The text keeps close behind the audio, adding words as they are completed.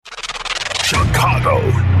Chicago.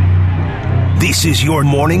 This is your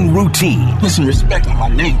morning routine. Put some respect on my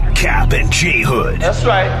name. Cap and J Hood. That's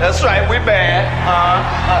right, we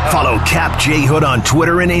bad. Follow Cap J Hood on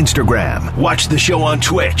Twitter and Instagram. Watch the show on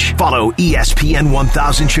Twitch. Follow ESPN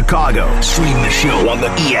 1000 Chicago. Stream the show on the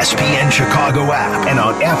ESPN Chicago app and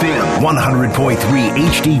on FM 100.3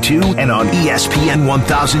 HD2 and on ESPN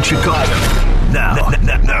 1000 Chicago.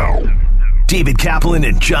 Now, David Kaplan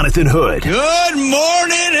and Jonathan Hood. Good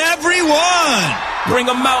morning, everyone. Bring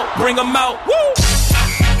them out, bring them out. Woo!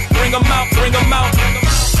 Bring them out, bring them out.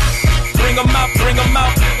 Bring them out, bring them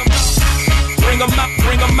out. Bring them out,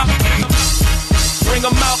 bring them out. Bring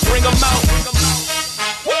them out, bring them out.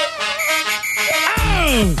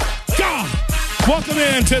 Oh, God. Welcome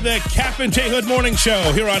in to the Cap and J Hood Morning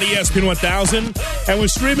Show here on ESPN 1000. And we're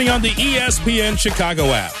streaming on the ESPN Chicago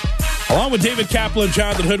app. Along with David Kaplan,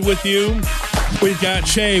 Jonathan Hood with you. We've got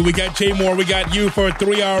Shay, we got Jay Moore, we got you for a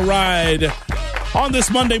 3-hour ride on this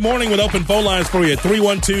Monday morning with open phone lines for you.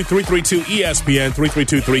 312-332-ESPN,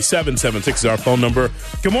 332-3776 is our phone number.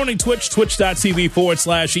 Good morning, Twitch,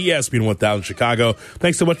 twitch.tv/ESPN 1000 Chicago.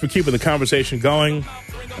 Thanks so much for keeping the conversation going.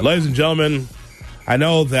 Ladies and gentlemen, I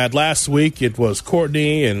know that last week it was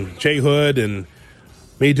Courtney and Jay Hood and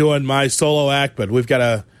me doing my solo act, but we've got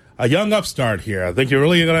a young upstart here. I think you're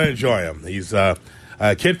really going to enjoy him. He's a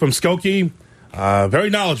kid from Skokie,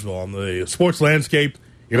 very knowledgeable on the sports landscape.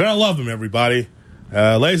 You're going to love him, everybody.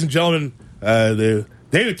 Ladies and gentlemen,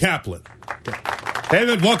 David Kaplan.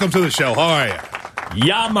 David, welcome to the show. How are you?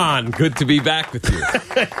 Yeah, man. Good to be back with you.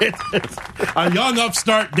 A young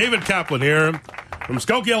upstart, David Kaplan here from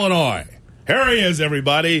Skokie, Illinois. Here he is,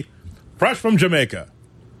 everybody. Fresh from Jamaica.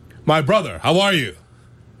 My brother, how are you?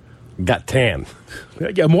 Got tan.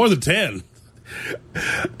 Yeah, more than 10.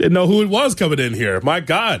 Didn't know who it was coming in here. My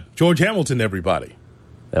God. George Hamilton, everybody.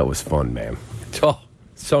 That was fun, man. Oh,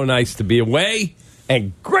 so nice to be away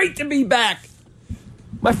and great to be back.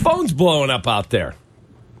 My phone's blowing up out there.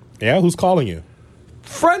 Yeah, who's calling you?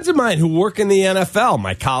 Friends of mine who work in the NFL.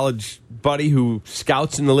 My college buddy who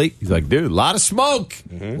scouts in the league. He's like, dude, a lot of smoke.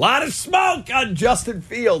 A lot of smoke on Justin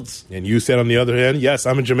Fields. And you said on the other hand, yes,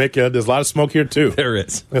 I'm in Jamaica. There's a lot of smoke here, too. There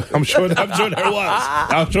is. I'm sure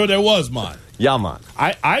there was, man. Yeah, man.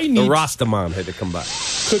 I need... The Rasta man had to come back.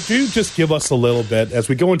 Could you just give us a little bit, as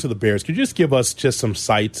we go into the Bears, could you just give us just some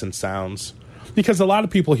sights and sounds? Because a lot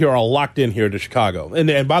of people here are locked in here to Chicago.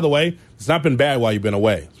 And by the way, it's not been bad while you've been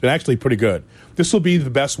away. It's been actually pretty good. This will be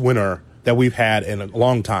the best winter that we've had in a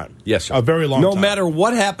long time. Yes, sir. A very long time. No matter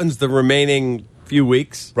what happens the remaining few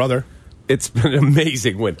weeks, brother, it's been an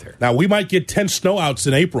amazing winter. Now, we might get 10 snowouts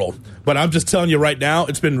in April, but I'm just telling you right now,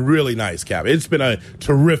 it's been really nice, Cap. It's been a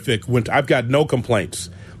terrific winter. I've got no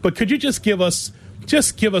complaints. But could you just give us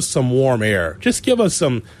some warm air? Just give us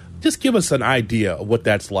an idea of what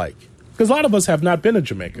that's like. Because a lot of us have not been to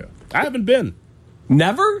Jamaica. I haven't been.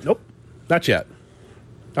 Never? Nope. Not yet.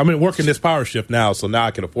 I'm working this power shift now, so now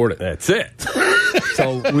I can afford it. That's it.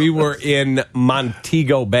 So we were in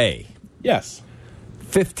Montego Bay. Yes.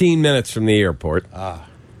 15 minutes from the airport.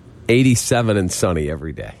 87 and sunny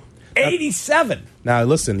every day. 87! Now,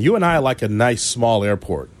 listen, you and I like a nice small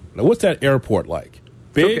airport. Now, what's that airport like?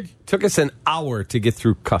 Big? Took us an hour to get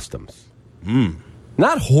through customs.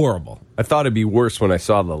 Not horrible. I thought it'd be worse when I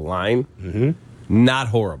saw the line. Not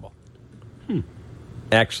horrible.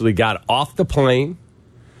 Actually got off the plane,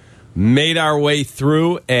 made our way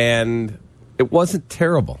through, and it wasn't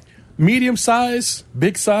terrible. Medium size,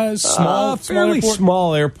 big size, small, fairly airport?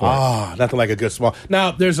 small airport. Nothing like a good small.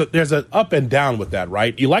 Now, there's an up and down with that,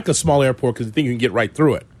 right? You like a small airport because you think you can get right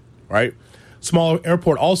through it, right? Small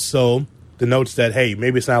airport also denotes that, hey,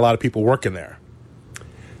 maybe it's not a lot of people working there.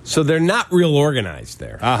 So they're not real organized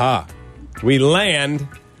there. We land,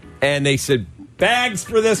 and they said, bags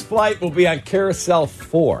for this flight will be on Carousel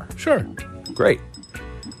 4. Sure. Great.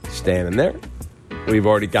 Standing there. We've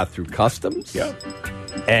already got through customs. Yeah.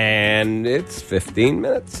 And it's 15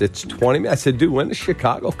 minutes. It's 20 minutes. I said, dude, when is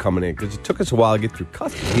Chicago coming in? Because it took us a while to get through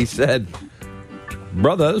customs. He said,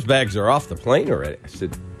 brother, those bags are off the plane already. I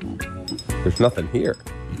said, there's nothing here.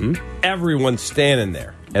 Everyone's standing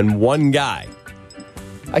there. And one guy,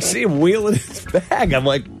 I see him wheeling his bag. I'm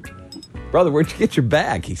like, brother, where'd you get your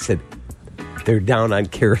bag? He said, they're down on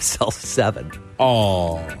Carousel 7.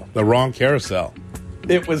 Oh, the wrong carousel.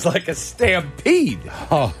 It was like a stampede.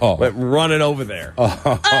 Went running over there.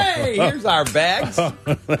 Hey, here's our bags.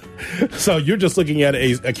 So you're just looking at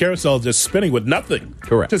a carousel just spinning with nothing.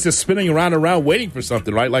 Correct. Just spinning around and around waiting for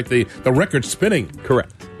something, right? Like the record spinning.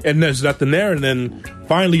 Correct. And there's nothing there, and then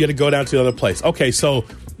finally you got to go down to the other place. Okay, so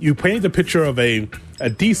you paint the picture of a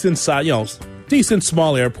decent size, decent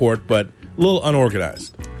small airport, but a little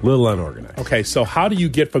unorganized. Little unorganized. Okay, so how do you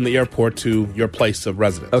get from the airport to your place of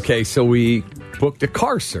residence? Okay, so we booked a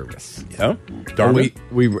car service. Yeah, Darwin.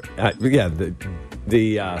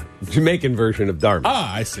 The Jamaican version of Darwin.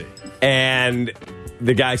 Ah, I see. And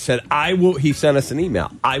the guy said, he sent us an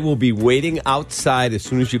email. I will be waiting outside as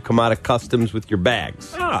soon as you come out of customs with your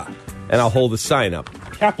bags. Ah, And I'll hold a sign up.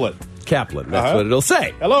 Kaplan. That's what it'll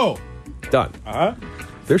say. Hello. Done.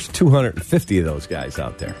 There's 250 of those guys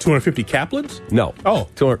out there. 250 Kaplans? No. Oh.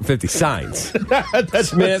 250 signs. That's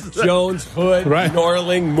Smith, Jones, Hood, Right.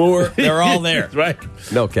 Norling, Moore, they're all there. Right.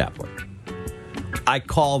 No Kaplan. I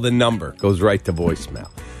call the number, goes right to voicemail.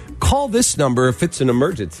 Call this number if it's an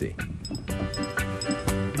emergency.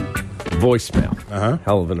 Voicemail.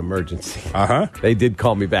 Hell of an emergency. They did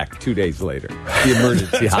call me back 2 days later. The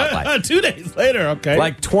emergency hotline. 2 days later, okay.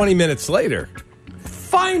 Like 20 minutes later.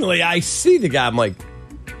 Finally, I see the guy. I'm like,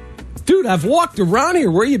 dude, I've walked around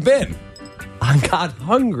here. Where you been? I got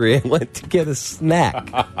hungry and went to get a snack.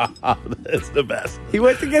 That's the best. He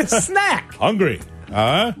went to get a snack. Hungry.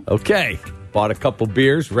 Okay. Bought a couple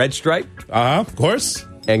beers, Red Stripe. Of course.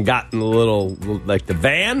 And got in the the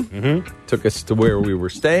van. Took us to where we were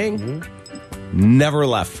staying. Never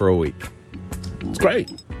left for a week. It's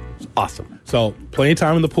great. It's awesome. So, plenty of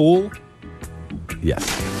time in the pool. Yes.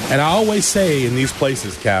 And I always say in these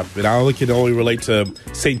places, Cap, and I can only relate to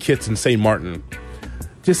St. Kitts and St. Martin,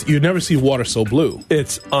 just you never see water so blue.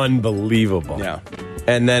 It's unbelievable. Yeah.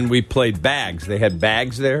 And then we played bags. They had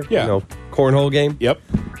bags there. Yeah. Cornhole game. Yep.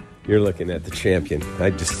 You're looking at the champion.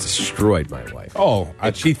 I just destroyed my wife. Oh.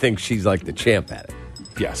 And she thinks she's like the champ at it.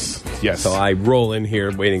 Yes. So I roll in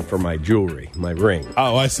here waiting for my jewelry, my ring.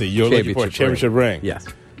 Oh, I see. You're looking for a championship ring. Yes.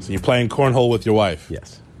 So you're playing cornhole with your wife.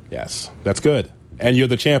 Yes. Yes. That's good. And you're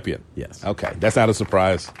the champion. Yes. Okay. That's not a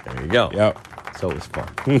surprise. There you go. Yep. So it was fun.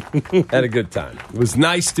 Had a good time. It was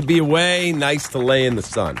nice to be away, nice to lay in the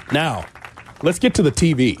sun. Now, let's get to the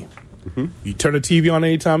TV. You turn the TV on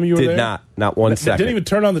any time you were there? Did not one second. Didn't even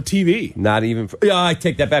turn on the TV. Not even. I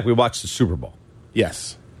take that back. We watched the Super Bowl.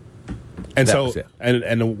 Yes. And That so, was it.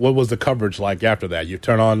 and what was the coverage like after that? You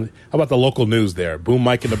turn on. How about the local news there? Boom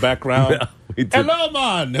mic in the background. No, we did. Hello,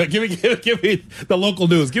 man. Give me the local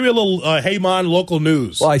news. Give me a little hey, man, local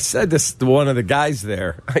news. Well, I said this to one of the guys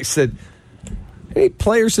there. I said, "Any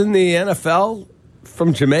players in the NFL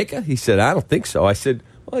from Jamaica?" He said, "I don't think so." I said,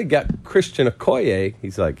 "Well, you got Christian Okoye."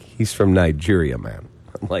 He's like, "He's from Nigeria, man."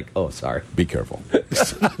 I'm like, "Oh, sorry." Be careful.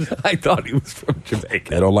 I thought he was from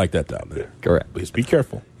Jamaica. They don't like that down there. Correct. Please be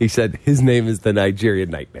careful. He said his name is the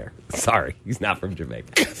Nigerian Nightmare. Sorry, he's not from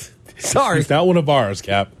Jamaica. Sorry. He's not one of ours,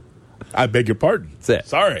 Cap. I beg your pardon. That's it.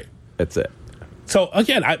 Sorry. That's it. So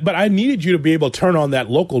again, but I needed you to be able to turn on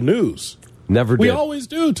that local news. Never did. We always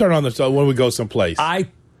do turn on the when we go someplace. I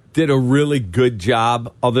did a really good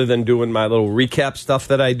job, other than doing my little recap stuff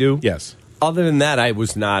that I do. Yes. Other than that, I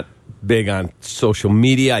was not big on social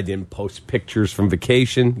media. I didn't post pictures from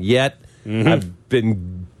vacation yet.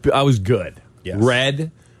 I was good. Yes.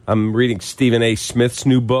 I'm reading Stephen A. Smith's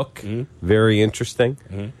new book. Very interesting.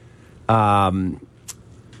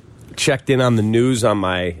 Checked in on the news on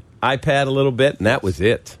my iPad a little bit, and that was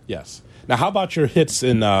it. Yes. Now, how about your hits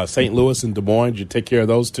in St. Louis and Des Moines? Did you take care of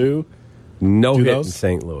those too? No Do hit those? in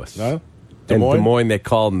St. Louis. No? In Des Moines, they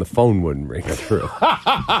called and the phone wouldn't ring through.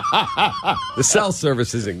 The cell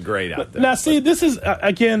service isn't great out there. Now, see, this is,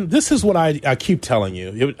 again, this is what I keep telling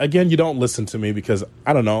you. Again, you don't listen to me because,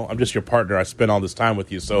 I don't know, I'm just your partner. I spend all this time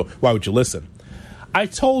with you, so why would you listen? I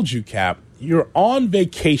told you, Cap, you're on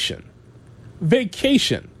vacation.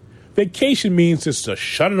 Vacation. Vacation means just to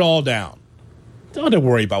shut it all down. Don't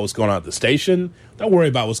worry about what's going on at the station. Don't worry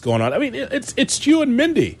about what's going on. I mean, it's you and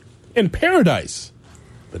Mindy in paradise.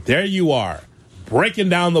 But there you are, breaking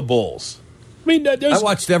down the Bulls. I mean, I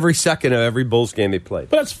watched every second of every Bulls game they played.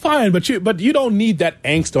 But that's fine. But you don't need that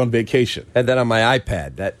angst on vacation. And then on my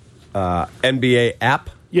iPad, that NBA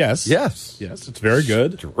app. Yes. Yes. Yes, it's very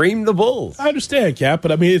good. Dream the Bulls. I understand, Cap,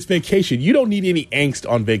 but I mean, it's vacation. You don't need any angst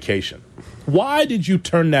on vacation. Why did you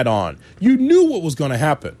turn that on? You knew what was going to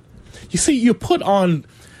happen. You see, you put on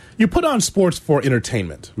sports for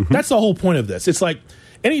entertainment. That's the whole point of this. It's like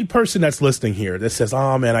any person that's listening here that says,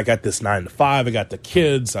 "Oh man, I got this 9 to 5. I got the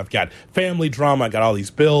kids. I've got family drama. I got all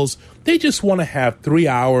these bills." They just want to have 3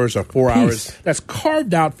 hours or 4 hours that's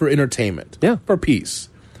carved out for entertainment. Yeah, for peace.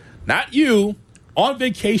 Not you on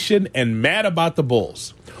vacation and mad about the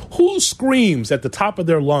Bulls. Who screams at the top of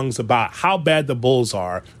their lungs about how bad the Bulls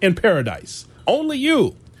are in paradise? Only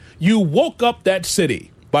you. You woke up that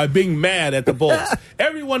city by being mad at the Bulls.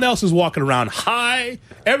 Everyone else is walking around high.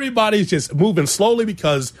 Everybody's just moving slowly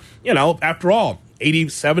because, after all,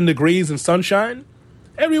 87 degrees and sunshine.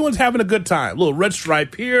 Everyone's having a good time. A little red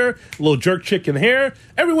stripe here, a little jerk chicken here.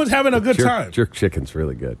 Everyone's having a good time. Jerk chicken's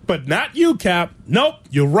really good. But not you, Cap. Nope.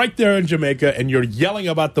 You're right there in Jamaica, and you're yelling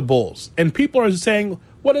about the Bulls. And people are saying,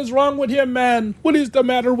 what is wrong with him, man? What is the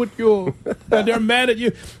matter with you? And they're mad at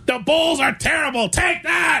you. The Bulls are terrible. Take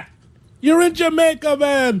that. You're in Jamaica,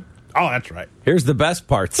 man. Oh, that's right. Here's the best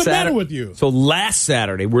part. What's the matter with you? So last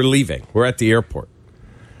Saturday, we're leaving. We're at the airport.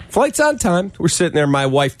 Flight's on time. We're sitting there. My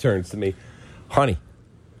wife turns to me. Honey,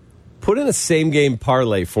 put in a same-game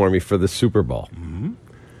parlay for me for the Super Bowl. Mm-hmm.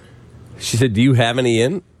 She said, do you have any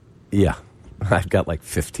in? Yeah. I've got like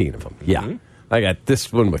 15 of them. Yeah. Mm-hmm. I got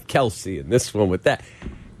this one with Kelsey and this one with that.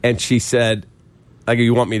 And she said, I go,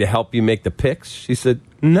 you want me to help you make the picks? She said,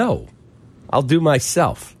 no. I'll do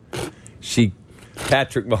myself.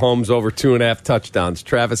 Patrick Mahomes over 2.5 touchdowns.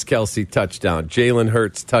 Travis Kelsey touchdown. Jalen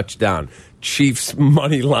Hurts touchdown. Chiefs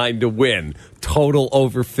money line to win. Total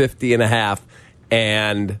over 50.5.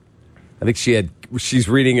 And I think she's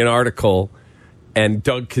reading an article, and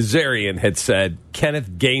Doug Kazarian had said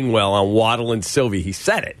Kenneth Gainwell on Waddle and Sylvie. He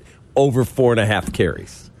said it. Over 4.5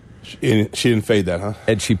 carries. She didn't fade that, huh?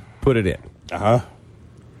 And she put it in.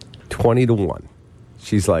 20-1.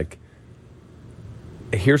 She's like,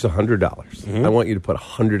 here's $100. Mm-hmm. I want you to put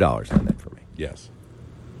 $100 on that for me. Yes.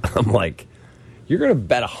 I'm like, you're going to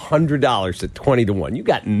bet $100 at 20-1. You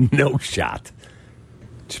got no shot.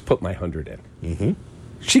 Just put my 100 in. Mm-hmm.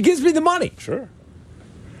 She gives me the money. Sure.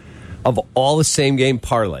 Of all the same game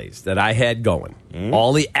parlays that I had going,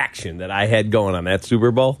 all the action that I had going on that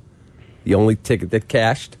Super Bowl, the only ticket that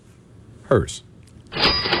cashed, hers.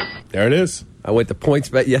 There it is. I went to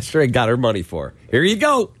PointsBet yesterday, got her money for her. Here you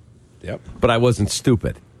go. Yep. But I wasn't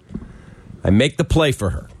stupid. I make the play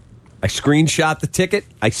for her. I screenshot the ticket.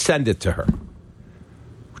 I send it to her.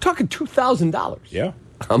 We're talking $2,000. Yeah.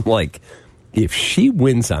 I'm like, if she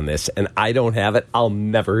wins on this and I don't have it, I'll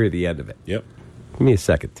never hear the end of it. Yep. Give me a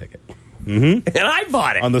second ticket. Mm-hmm. And I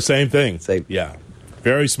bought it. On the same thing. Yeah.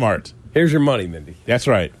 Very smart. Here's your money, Mindy. That's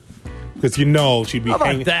right. Because she'd be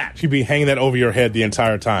hanging that. She'd be hanging that over your head the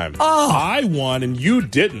entire time. Oh. I won and you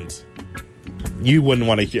didn't. You wouldn't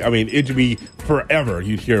want to hear. I mean, it'd be forever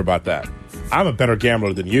you'd hear about that. I'm a better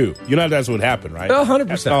gambler than you. You know that's what happened, right?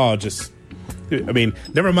 100%. I mean,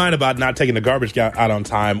 never mind about not taking the garbage out on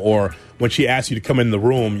time, or when she asks you to come in the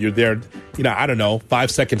room, you're there, I don't know,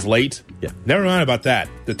 5 seconds late. Yeah. Never mind about that.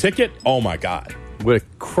 The ticket, oh my God. Would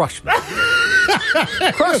have crushed me.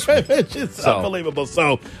 Crushed me. It's just unbelievable.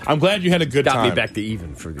 So I'm glad you had a good time. Got me back to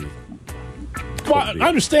even for the... Well, I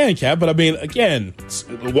understand, Cap, but I mean, again,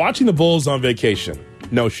 watching the Bulls on vacation,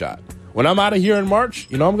 no shot. When I'm out of here in March,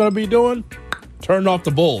 you know what I'm going to be doing? Turning off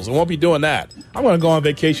the Bulls. I won't be doing that. I'm going to go on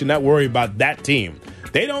vacation, not worry about that team.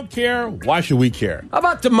 They don't care. Why should we care? How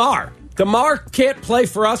about DeMar? DeMar can't play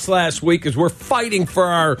for us last week as we're fighting for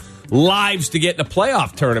our lives to get in a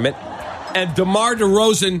playoff tournament. And DeMar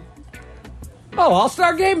DeRozan,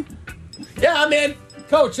 All-Star game? Yeah, I'm in.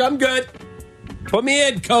 Coach, I'm good. Put me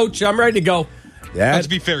in, Coach. I'm ready to go. To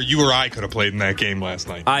be fair, you or I could have played in that game last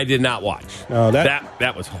night. I did not watch. No,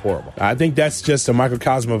 that was horrible. I think that's just a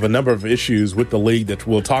microcosm of a number of issues with the league that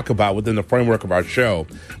we'll talk about within the framework of our show.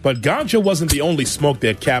 But Ganja wasn't the only smoke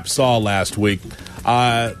that Cap saw last week.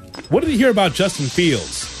 What did he hear about Justin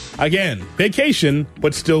Fields? Again, vacation,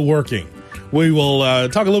 but still working. We will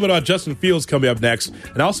talk a little bit about Justin Fields coming up next.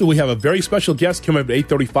 And also, we have a very special guest coming up at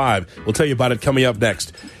 8:35. We'll tell you about it coming up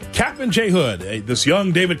next. Captain J. Hood, this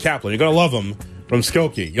young David Kaplan. You're going to love him. From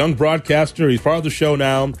Skokie, young broadcaster. He's part of the show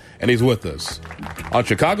now, and he's with us on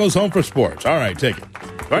Chicago's Home for Sports. All right, take it.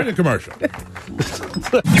 Right in the commercial.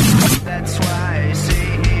 That's why I say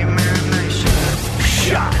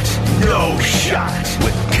Shot. No shot.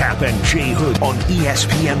 With Cap and J. Hood on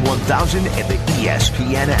ESPN 1000 and the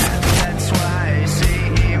ESPN app. That's why I say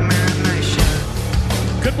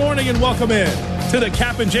Good morning and welcome in to the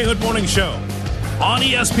Cap and J. Hood Morning Show on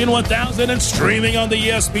ESPN 1000 and streaming on the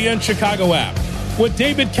ESPN Chicago app. With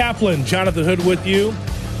David Kaplan, Jonathan Hood with you.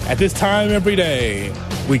 At this time every day,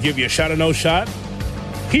 we give you a shot or no shot.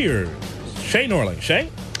 Here's Shay Norling. Shay?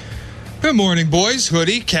 Good morning, boys.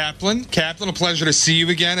 Hoodie, Kaplan. Kaplan, a pleasure to see you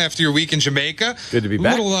again after your week in Jamaica. Good to be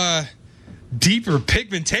back. A little deeper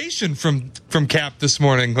pigmentation from Cap this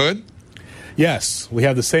morning, Hood. Yes, we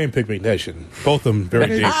have the same pigmentation. Both of them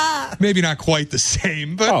very deep. Maybe not quite the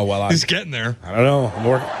same, but he's getting there. I don't know. I'm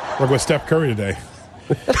working with Steph Curry today.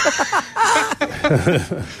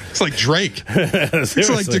 It's like Drake. It's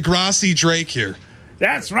like Degrassi Drake here.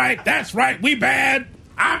 That's right. We bad.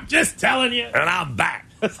 I'm just telling you. And I'm back.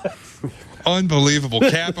 Unbelievable.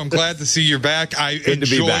 Cap, I'm glad to see you're back. I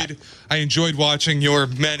enjoyed watching your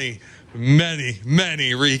many many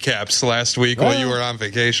recaps last week while you were on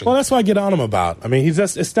vacation. Well, that's what I get on him about. I mean,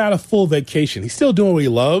 it's not a full vacation. He's still doing what he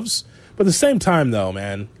loves. But at the same time, though,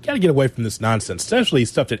 man, you got to get away from this nonsense, especially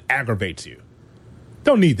stuff that aggravates you.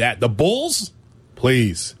 Don't need that. The Bulls?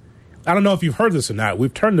 Please. I don't know if you've heard this or not.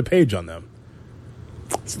 We've turned the page on them.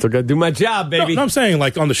 Still got to do my job, baby. No, I'm saying,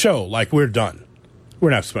 like, on the show, like, we're done. We're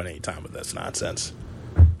not spending any time with this nonsense.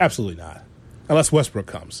 Absolutely not. Unless Westbrook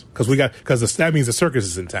comes. Because that means the circus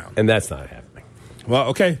is in town. And that's not happening. Well,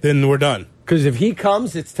 okay, then we're done. Because if he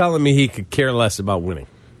comes, it's telling me he could care less about winning.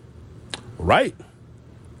 Right.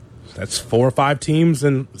 That's 4 or 5 teams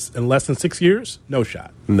in less than 6 years? No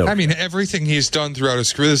shot. No. I mean, everything he's done throughout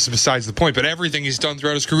his career, this is besides the point, but everything he's done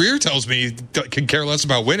throughout his career tells me he can care less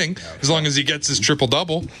about winning as long as he gets his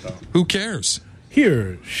triple-double. Who cares?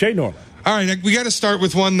 Here, Shay Norman. All right, we got to start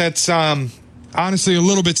with one that's honestly a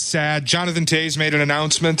little bit sad. Jonathan Toews made an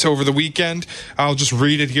announcement over the weekend. I'll just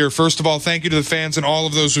read it here. First of all, thank you to the fans and all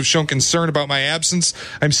of those who've shown concern about my absence.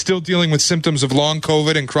 I'm still dealing with symptoms of long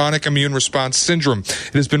COVID and chronic immune response syndrome.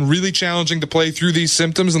 It has been really challenging to play through these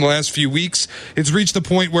symptoms in the last few weeks. It's reached the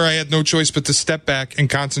point where I had no choice but to step back and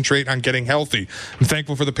concentrate on getting healthy. I'm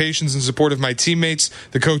thankful for the patience and support of my teammates,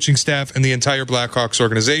 the coaching staff, and the entire Blackhawks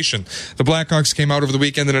organization. The Blackhawks came out over the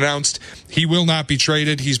weekend and announced he will not be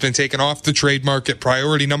traded. He's been taken off the trade market.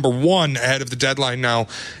 Priority number 1 ahead of the deadline now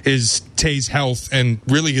is Toews' health and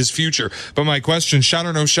really his future. But my question, shot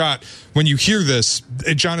or no shot, when you hear this,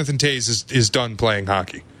 Jonathan Toews is done playing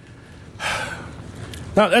hockey.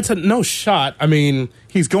 Now, that's a no shot. I mean,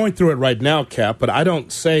 he's going through it right now, Cap, but I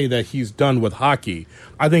don't say that he's done with hockey.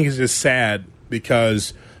 I think it's just sad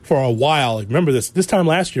because for a while, remember this time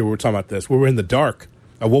last year we were talking about this, we were in the dark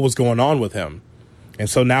of what was going on with him. And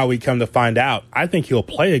so now we come to find out, I think he'll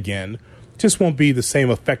play again, just won't be the same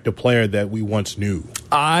effective player that we once knew.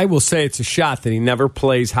 I will say it's a shot that he never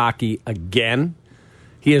plays hockey again.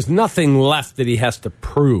 He has nothing left that he has to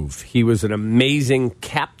prove. He was an amazing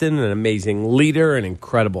captain, an amazing leader, an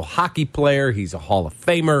incredible hockey player. He's a Hall of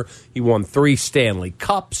Famer. He won 3 Stanley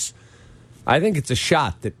Cups. I think it's a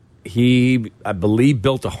shot that he, I believe,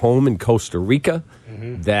 built a home in Costa Rica,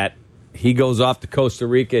 that he goes off to Costa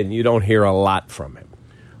Rica and you don't hear a lot from him.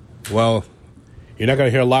 Well, you're not going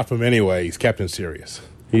to hear a lot from him anyway. He's Captain Serious.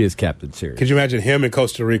 He is Captain Serious. Could you imagine him in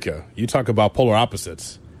Costa Rica? You talk about polar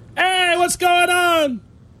opposites. Hey, what's going on?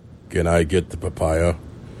 Can I get the papaya?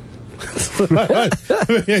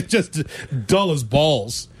 Just dull as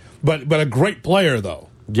balls. But a great player, though.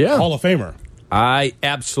 Yeah. Hall of Famer. I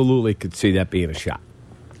absolutely could see that being a shot.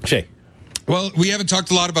 Shay. Well, we haven't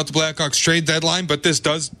talked a lot about the Blackhawks trade deadline, but this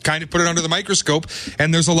does kind of put it under the microscope.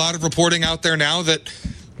 And there's a lot of reporting out there now that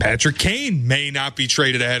Patrick Kane may not be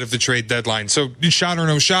traded ahead of the trade deadline. So, shot or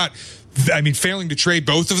no shot, I mean, failing to trade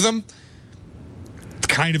both of them, it's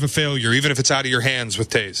kind of a failure, even if it's out of your hands with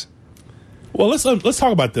Toews. Well, let's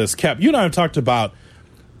talk about this, Cap. You and I have talked about,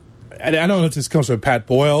 and I don't know if this comes from Pat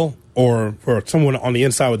Boyle or for someone on the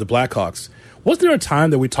inside with the Blackhawks. Wasn't there a time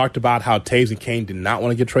that we talked about how Toews and Kane did not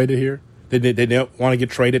want to get traded here? They didn't want to get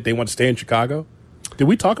traded. They want to stay in Chicago. Did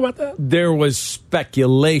we talk about that? There was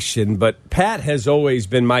speculation, but Pat has always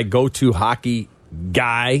been my go-to hockey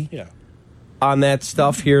guy on that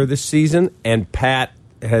stuff here this season, and Pat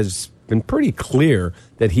has been pretty clear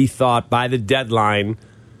that he thought by the deadline,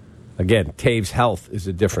 again, Toews' health is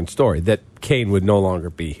a different story, that Kane would no longer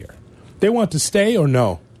be here. They want to stay or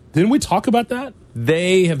no? Didn't we talk about that?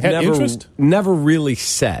 They have never really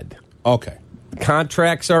said. Okay.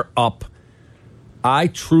 Contracts are up. I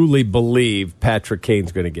truly believe Patrick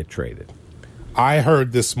Kane's going to get traded. I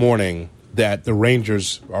heard this morning that the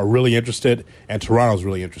Rangers are really interested and Toronto's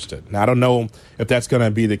really interested. Now, I don't know if that's going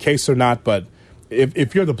to be the case or not, but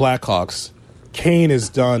if you're the Blackhawks, Kane has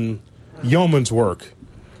done yeoman's work.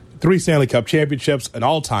 3 Stanley Cup championships, an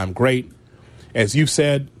all-time great. As you've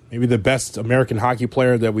said, maybe the best American hockey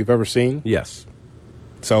player that we've ever seen. Yes.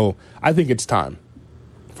 So I think it's time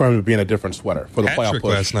for him to be in a different sweater for the playoff Hat-trick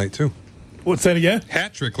push. last night, too. What's that again?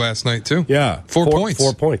 Hat-trick last night, too. Yeah. 4 points.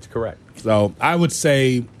 4 points, correct. So I would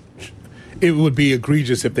say it would be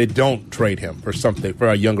egregious if they don't trade him for something, for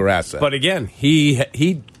a younger asset. But again,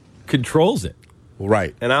 he controls it.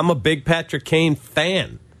 Right. And I'm a big Patrick Kane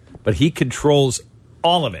fan, but he controls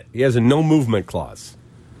all of it. He has a no movement clause.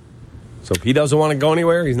 So if he doesn't want to go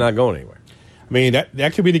anywhere, he's not going anywhere. I mean,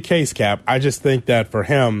 that could be the case, Cap. I just think that for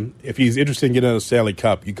him, if he's interested in getting a Stanley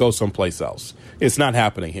Cup, you go someplace else. It's not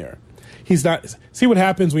happening here. He's not. See what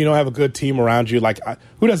happens when you don't have a good team around you? Like,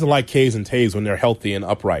 who doesn't like K's and Tays when they're healthy and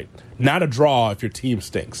upright? Not a draw if your team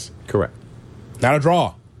stinks. Correct. Not a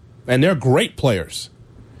draw. And they're great players.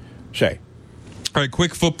 Shay. All right,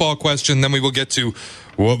 quick football question, then we will get to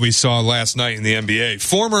what we saw last night in the NBA.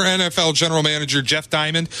 Former NFL general manager Jeff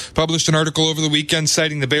Diamond published an article over the weekend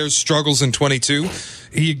citing the Bears' struggles in 22.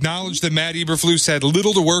 He acknowledged that Matt Eberflus had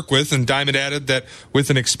little to work with, and Diamond added that with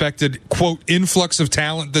an expected, quote, influx of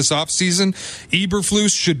talent this offseason,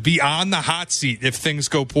 Eberflus should be on the hot seat if things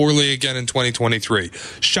go poorly again in 2023.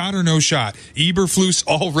 Shot or no shot, Eberflus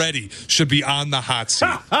already should be on the hot seat.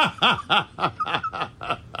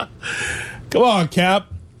 Come on, Cap.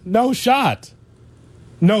 No shot.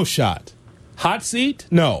 No shot. Hot seat?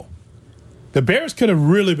 No. The Bears could have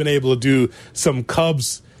really been able to do some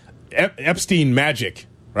Cubs Epstein magic,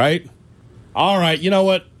 right? All right, you know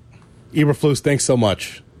what? Eberflus, thanks so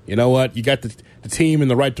much. You know what? You got the team in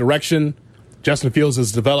the right direction. Justin Fields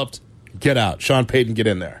has developed. Get out. Sean Payton, get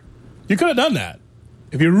in there. You could have done that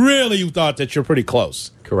if you really thought that you're pretty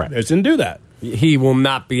close. Correct. Bears didn't do that. He will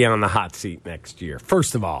not be on the hot seat next year.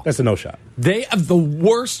 First of all, That's a no shot. they have the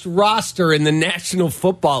worst roster in the National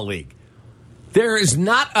Football League. There is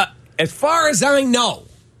not, as far as I know,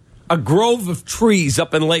 a grove of trees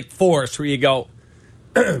up in Lake Forest where you go,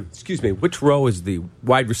 excuse me, which row is the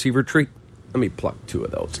wide receiver tree? Let me pluck two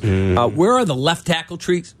of those. Where are the left tackle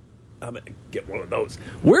trees? I'm going to get one of those.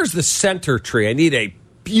 Where's the center tree? I need a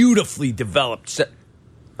beautifully developed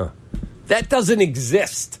That doesn't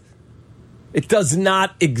exist. It does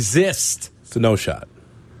not exist. It's a no shot.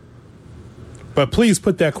 But please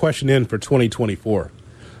put that question in for 2024.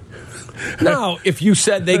 Now, if you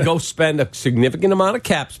said they go spend a significant amount of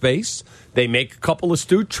cap space, they make a couple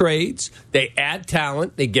astute trades, they add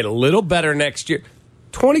talent, they get a little better next year,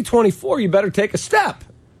 2024, you better take a step.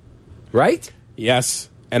 Right? Yes.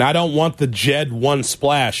 And I don't want the Jed one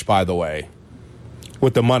splash, by the way,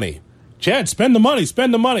 with the money. Jed, spend the money,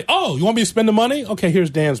 spend the money. Oh, you want me to spend the money? Okay,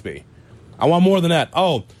 here's Dansby. I want more than that.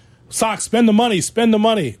 Oh, Sox, spend the money, spend the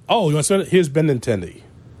money. Oh, you want to spend it? Here's Benintendi.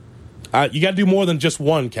 You got to do more than just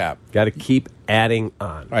one, Cap. Got to keep adding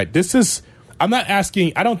on. All right, I'm not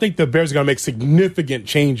asking, I don't think the Bears are going to make significant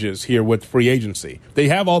changes here with free agency. They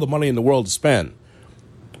have all the money in the world to spend,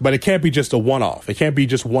 but it can't be just a one-off. It can't be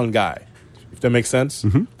just one guy, if that makes sense.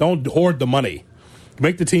 Mm-hmm. Don't hoard the money.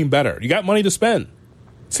 Make the team better. You got money to spend.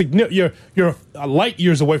 You're light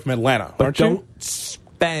years away from Atlanta, But aren't you? don't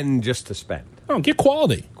spend just to spend. Oh, get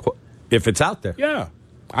quality. If it's out there. Yeah.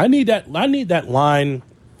 I need that line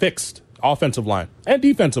fixed, offensive line and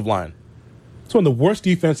defensive line. It's one of the worst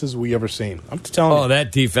defenses we ever seen. I'm just telling you. Oh,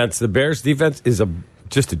 that defense, the Bears defense is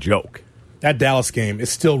just a joke. That Dallas game, it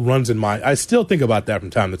still runs in my... I still think about that from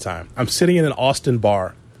time to time. I'm sitting in an Austin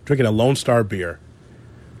bar, drinking a Lone Star beer.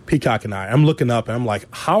 Peacock and I'm looking up, and I'm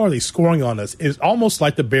like, how are they scoring on us? It's almost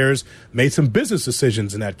like the Bears made some business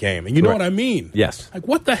decisions in that game. And you know what I mean? Yes. Like,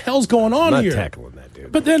 what the hell's going on I'm here? not tackling that,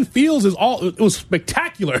 dude. But then Fields it was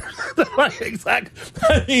spectacular. Exactly.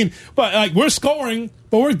 I mean, but like, we're scoring,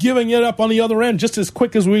 but we're giving it up on the other end just as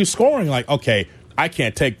quick as we're scoring. Like, okay, I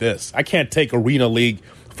can't take this. I can't take Arena League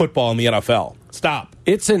football in the NFL. Stop.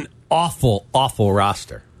 It's an awful, awful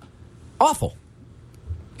roster. Awful.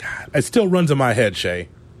 God, it still runs in my head, Shay,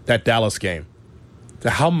 that Dallas game.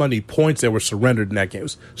 How many points that were surrendered in that game. It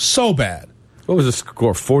was so bad. What was the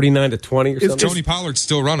score, 49-20 or something? Tony Pollard's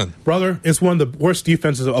still running. Brother, it's one of the worst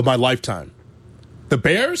defenses of my lifetime. The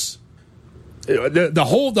Bears,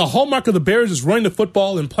 the hallmark of the Bears is running the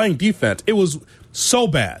football and playing defense. It was so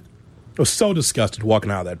bad. I was so disgusted walking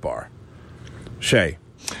out of that bar. Shay.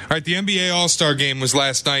 All right, the NBA All-Star Game was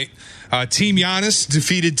last night. Team Giannis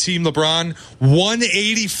defeated Team LeBron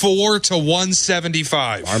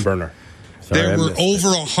 184-175. Barn burner. There were over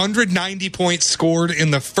 190 points scored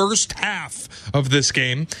in the first half of this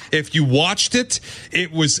game. If you watched it,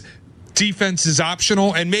 it was defense is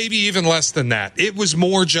optional, and maybe even less than that. It was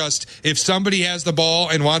more just if somebody has the ball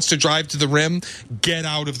and wants to drive to the rim, get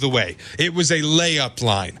out of the way. It was a layup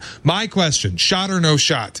line. My question, shot or no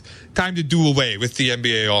shot? Time to do away with the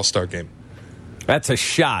NBA All-Star Game. That's a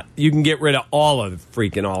shot. You can get rid of all of the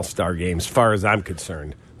freaking All-Star games, as far as I'm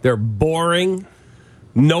concerned. They're boring.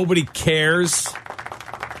 Nobody cares.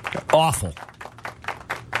 They're awful.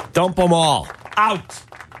 Dump them all. Out.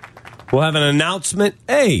 We'll have an announcement.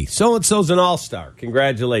 Hey, so-and-so's an all-star.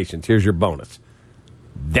 Congratulations. Here's your bonus.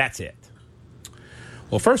 That's it.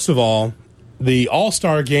 Well, first of all, the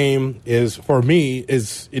All-Star game is, for me,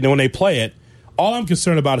 when they play it, all I'm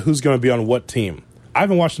concerned about is who's going to be on what team. I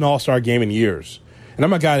haven't watched an All-Star game in years. And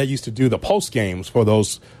I'm a guy that used to do the post games for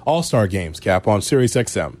those All-Star games, Cap, on Sirius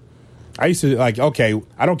XM. I used to, okay,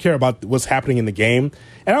 I don't care about what's happening in the game.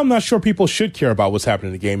 And I'm not sure people should care about what's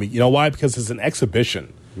happening in the game. You know why? Because it's an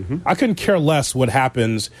exhibition. Mm-hmm. I couldn't care less what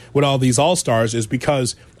happens with all these All-Stars is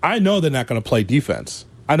because I know they're not going to play defense.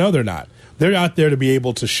 I know they're not. They're out there to be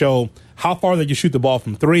able to show how far they can shoot the ball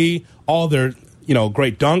from three, all their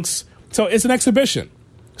great dunks. So it's an exhibition.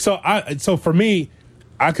 So for me,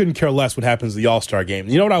 I couldn't care less what happens at the All-Star game.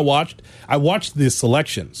 You know what I watched? I watched the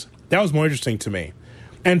selections. That was more interesting to me.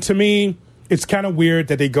 And to me, it's kind of weird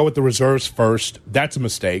that they go with the reserves first. That's a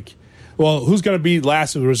mistake. Well, who's going to be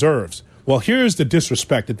last of the reserves? Well, here's the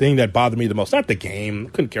disrespect, the thing that bothered me the most. Not the game.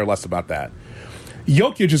 Couldn't care less about that.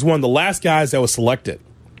 Jokic is one of the last guys that was selected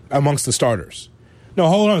amongst the starters. No,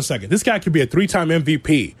 hold on a second. This guy could be a 3-time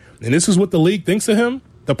MVP. And this is what the league thinks of him?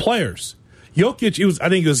 The players. Jokic, I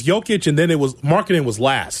think it was Jokic, and then Markkanen was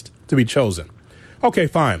last to be chosen. Okay,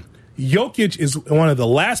 fine. Jokic is one of the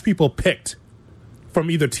last people picked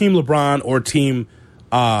from either Team LeBron or Team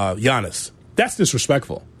Giannis. That's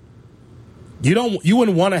disrespectful. You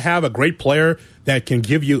wouldn't want to have a great player that can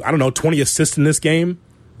give you, 20 assists in this game?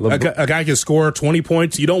 A guy can score 20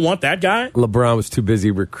 points. You don't want that guy? LeBron was too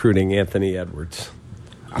busy recruiting Anthony Edwards.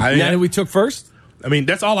 Now we took first? I mean,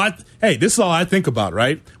 this is all I think about,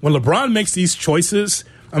 right? When LeBron makes these choices,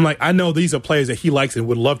 I'm like, I know these are players that he likes and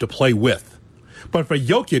would love to play with. But for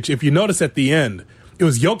Jokic, if you notice at the end, it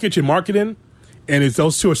was Jokic and Markkanen, and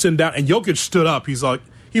those two are sitting down, and Jokic stood up.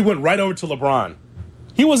 He went right over to LeBron.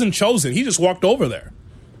 He wasn't chosen. He just walked over there.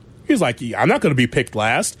 He's like, I'm not going to be picked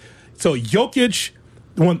last. So Jokic,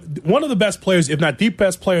 one of the best players, if not the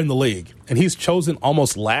best player in the league, and he's chosen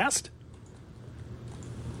almost last?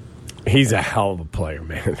 He's a hell of a player,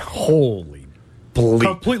 man. Holy bleep.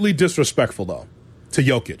 Completely disrespectful, though, to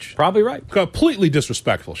Jokic. Probably right. Completely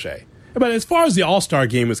disrespectful, Shay. But as far as the All-Star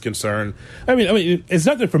game is concerned, I mean, it's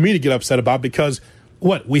nothing for me to get upset about because,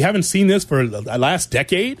 we haven't seen this for the last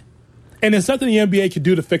decade? And there's nothing the NBA can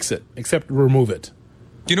do to fix it except remove it.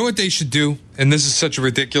 You know what they should do? And this is such a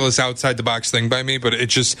ridiculous outside-the-box thing by me, but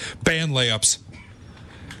it's just ban layups.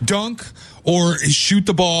 Dunk or shoot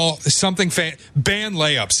the ball, ban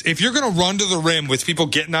layups. If you're going to run to the rim with people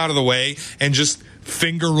getting out of the way and just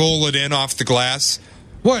finger roll it in off the glass,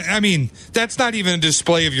 that's not even a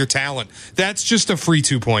display of your talent. That's just a free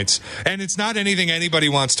 2 points. And it's not anything anybody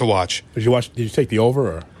wants to watch. Did you take the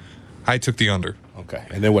over? Or? I took the under. Okay,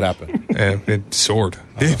 and then what happened? It soared.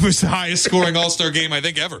 It was the highest scoring All-Star game, I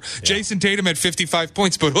think, ever. Yeah. Jason Tatum had 55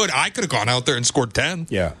 points, but Hood, I could have gone out there and scored 10.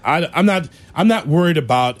 Yeah, I'm not worried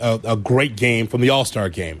about a great game from the All-Star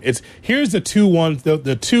game. Here's the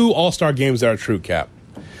two All-Star games that are true, Cap.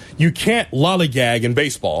 You can't lollygag in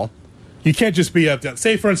baseball. You can't just be up there.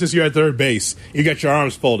 Say, for instance, you're at third base. You got your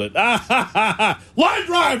arms folded. Line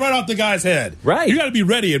drive right off the guy's head. Right. You got to be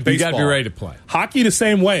ready in baseball. You got to be ready to play. Hockey the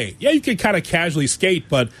same way. Yeah, you can kind of casually skate,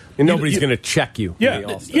 but nobody's going to check you.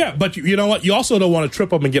 Yeah, but you know what? You also don't want to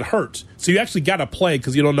trip up and get hurt. So you actually got to play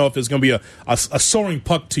because you don't know if it's going to be a soaring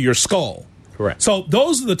puck to your skull. Correct. So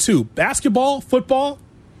those are the two. Basketball, football,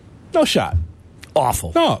 no shot.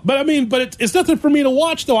 Awful. No, but it's nothing for me to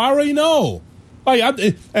watch, though. I already know.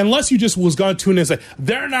 Unless you just was going to tune in and say,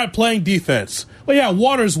 they're not playing defense. Well, yeah,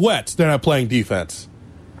 water's wet. They're not playing defense.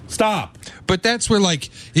 Stop. But that's where,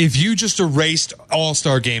 if you just erased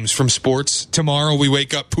All-Star games from sports, tomorrow we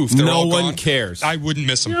wake up, poof, they're all gone. No one cares. I wouldn't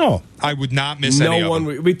miss them. No. I would not miss any of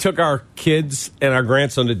them. We took our kids and our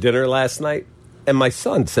grandson to dinner last night, and my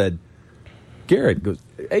son said, Garrett goes,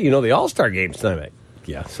 hey, the All-Star game's tonight.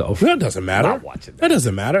 Yeah, so. That doesn't matter. Not watching that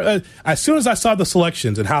doesn't matter. As soon as I saw the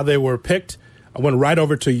selections and how they were picked, I went right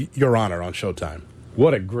over to Your Honor on Showtime.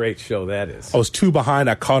 What a great show that is. I was 2 behind.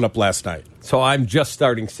 I caught up last night. So I'm just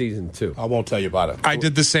starting season 2. I won't tell you about it. I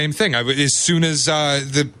did the same thing. As soon as I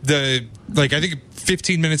think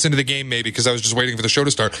 15 minutes into the game, maybe, because I was just waiting for the show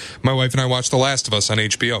to start, my wife and I watched The Last of Us on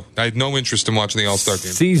HBO. I had no interest in watching the All-Star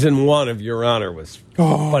game. Season 1 of Your Honor was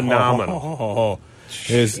phenomenal.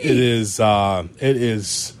 It is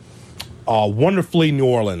wonderfully New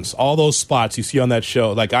Orleans. All those spots you see on that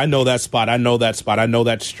show. I know that spot. I know that spot. I know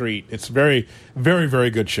that street. It's very, very, very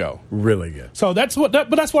good show. Really good. So that's what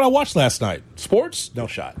I watched last night. Sports, no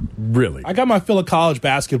shot. Really. I got my fill of college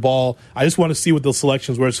basketball. I just want to see what the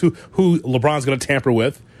selections were. Who LeBron's going to tamper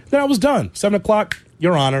with. Then I was done. 7 o'clock.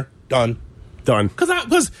 Your Honor. Done.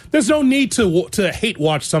 Because there's no need to hate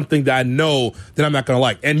watch something that I know that I'm not going to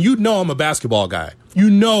like. And I'm a basketball guy.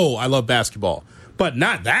 I love basketball, but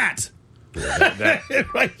not that.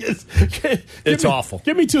 It's awful.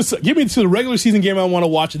 Give me to the regular season game I want to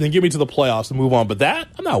watch, and then give me to the playoffs and move on. But that,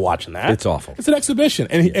 I'm not watching that. It's awful. It's an exhibition,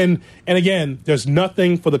 and again, there's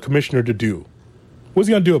nothing for the commissioner to do. What's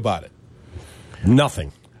he going to do about it?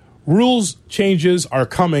 Nothing. Rules changes are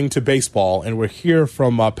coming to baseball, and we're here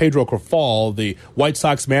from Pedro Grifol, the White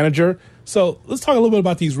Sox manager. So let's talk a little bit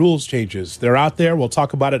about these rules changes. They're out there. We'll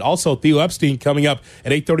talk about it. Also, Theo Epstein coming up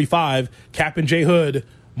at 8:35. Cap and J Hood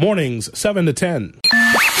mornings 7 to 10.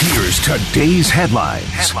 Here's today's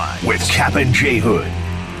headlines with Cap and J Hood.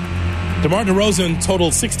 DeMar DeRozan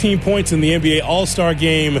totaled 16 points in the NBA All-Star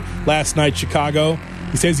game last night, Chicago.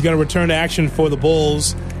 He says he's going to return to action for the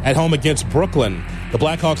Bulls at home against Brooklyn. The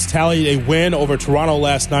Blackhawks tallied a win over Toronto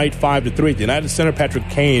last night, 5-3. The United center Patrick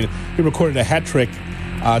Kane, he recorded a hat trick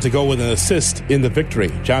to go with an assist in the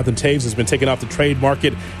victory. Jonathan Taves has been taken off the trade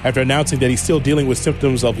market after announcing that he's still dealing with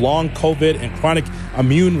symptoms of long COVID and chronic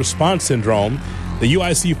immune response syndrome. The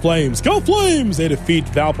UIC Flames, go Flames! They defeat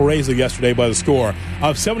Valparaiso yesterday by the score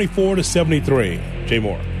of 74-73. Jay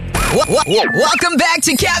Moore. Welcome back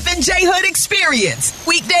to Cap and J Hood Experience.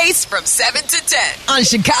 Weekdays from 7 to 10 on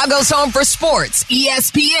Chicago's Home for Sports,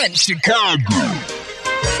 ESPN Chicago.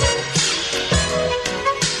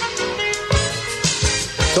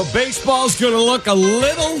 So baseball's going to look a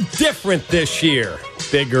little different this year.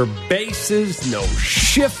 Bigger bases, no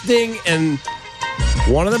shifting, and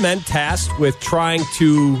one of the men tasked with trying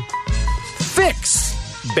to fix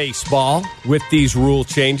baseball with these rule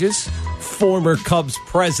changes, former Cubs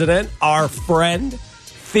president, our friend,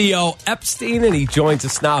 Theo Epstein, and he joins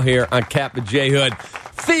us now here on Cap and J Hood.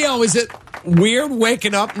 Theo, is it weird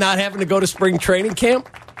waking up not having to go to spring training camp?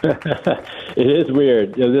 It is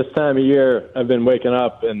weird. This time of year, I've been waking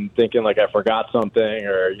up and thinking like I forgot something,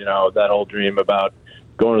 or that old dream about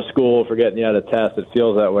going to school, forgetting you had a test. It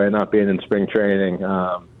feels that way not being in spring training.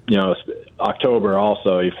 October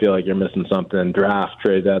also, you feel like you're missing something, draft,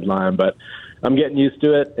 trade deadline, but I'm getting used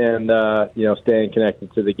to it and, staying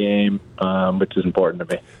connected to the game, which is important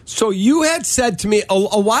to me. So you had said to me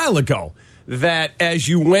a while ago that as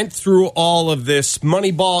you went through all of this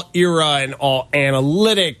Moneyball era and all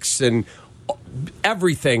analytics and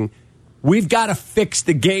everything, we've got to fix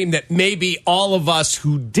the game that maybe all of us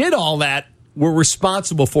who did all that were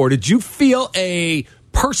responsible for. Did you feel a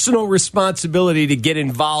personal responsibility to get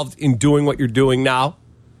involved in doing what you're doing now?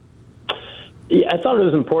 Yeah, I thought it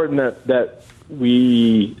was important that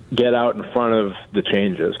we get out in front of the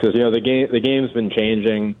changes because the game's been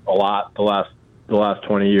changing a lot the last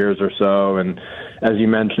 20 years or so, and as you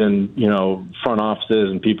mentioned, front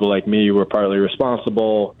offices and people like me were partly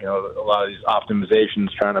responsible. A lot of these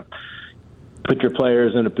optimizations, trying to put your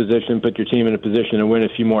players in a position, put your team in a position to win a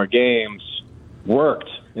few more games, worked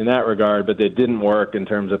in that regard, but they didn't work in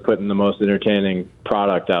terms of putting the most entertaining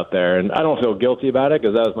product out there. And I don't feel guilty about it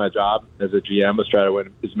because that was my job as a GM, was try to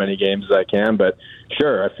win as many games as I can. But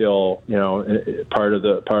sure, I feel part of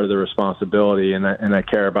the responsibility, and I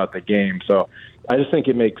care about the game. So I just think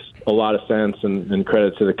it makes a lot of sense, and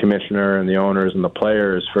credit to the commissioner and the owners and the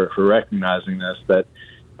players for recognizing this, that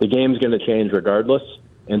the game's going to change regardless.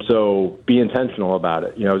 And so be intentional about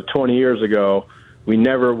it. 20 years ago, we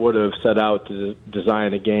never would have set out to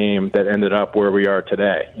design a game that ended up where we are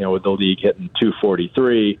today, with the league hitting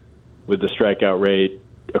 243, with the strikeout rate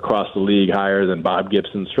across the league higher than Bob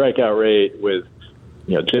Gibson's strikeout rate, with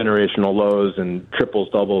generational lows and triples,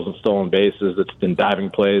 doubles, and stolen bases. That's been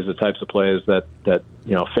diving plays, the types of plays that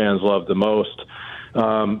fans love the most.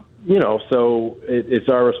 So it's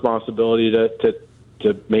our responsibility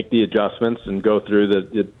to make the adjustments and go through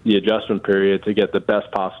the adjustment period to get the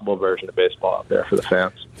best possible version of baseball out there for the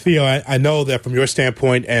fans. Theo, I know that from your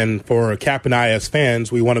standpoint and for Cap and I as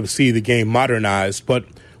fans, we want to see the game modernized, but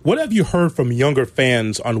what have you heard from younger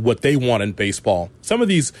fans on what they want in baseball? Some of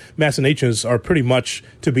these machinations are pretty much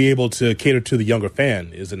to be able to cater to the younger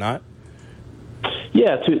fan, is it not?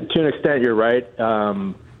 Yeah, to an extent, you're right.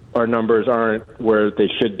 Our numbers aren't where they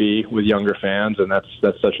should be with younger fans, and that's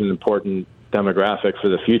such an important demographic for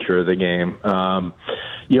the future of the game.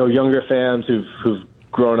 Younger fans who've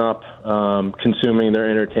grown up consuming their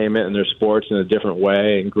entertainment and their sports in a different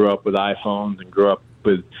way, and grew up with iPhones and grew up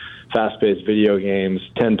with fast-paced video games,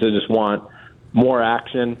 tend to just want more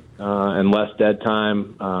action and less dead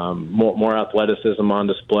time, more athleticism on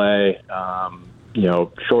display,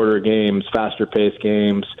 shorter games, faster-paced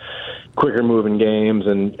games, quicker moving games,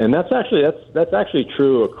 and that's actually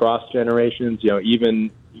true across generations.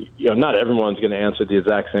 Not everyone's going to answer the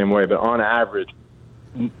exact same way, but on average,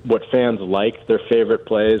 what fans like, their favorite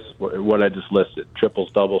plays, what I just listed: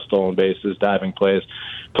 triples, doubles, stolen bases, diving plays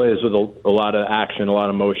with a lot of action, a lot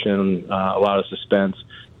of motion, a lot of suspense.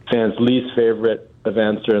 Fans' least favorite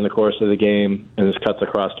events during the course of the game, and this cuts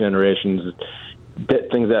across generations,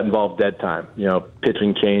 things that involve dead time,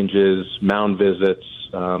 pitching changes, mound visits,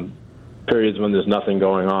 periods when there's nothing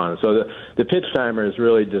going on. So the pitch timer is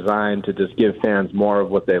really designed to just give fans more of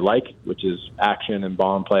what they like, which is action and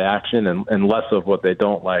ball and play action, and less of what they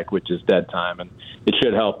don't like, which is dead time. And it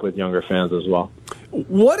should help with younger fans as well.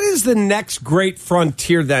 What is the next great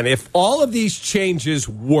frontier then? If all of these changes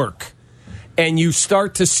work and you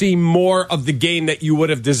start to see more of the game that you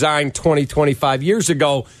would have designed 20, 25 years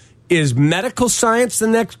ago. Is medical science the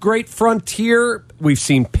next great frontier? We've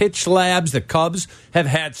seen pitch labs. The Cubs have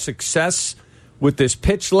had success with this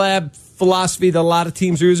pitch lab philosophy that a lot of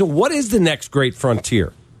teams are using. What is the next great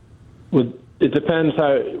frontier? Well, it depends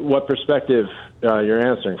what perspective you're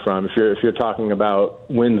answering from. If you're talking about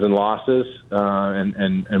wins and losses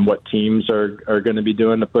and what teams are going to be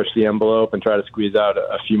doing to push the envelope and try to squeeze out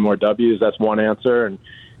a few more W's, that's one answer. And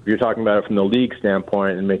if you're talking about it from the league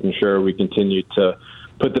standpoint and making sure we continue to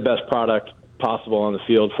put the best product possible on the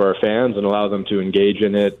field for our fans and allow them to engage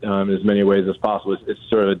in it in as many ways as possible, it's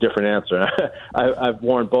sort of a different answer. I've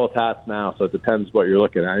worn both hats now, so it depends what you're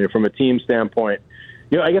looking at. From a team standpoint,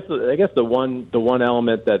 I guess the one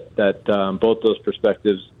element that both those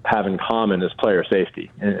perspectives have in common is player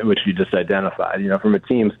safety, which you just identified. From a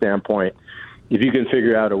team standpoint, if you can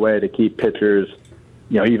figure out a way to keep pitchers,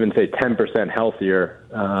 even say 10% healthier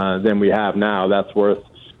than we have now, that's worth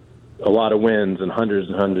a lot of wins and hundreds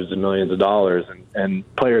of millions of dollars.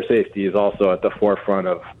 And player safety is also at the forefront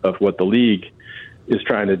of what the league is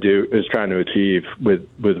trying to achieve with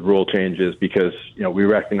rule changes, because we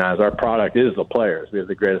recognize our product is the players. We have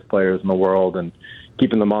the greatest players in the world, and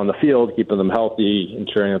keeping them on the field, keeping them healthy,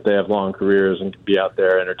 ensuring that they have long careers and can be out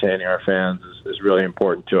there entertaining our fans is really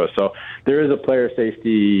important to us. So there is a player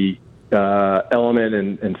safety element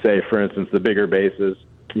in say, for instance, the bigger bases,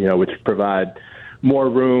 which provide more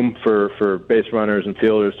room for base runners and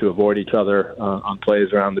fielders to avoid each other on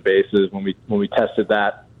plays around the bases. When we tested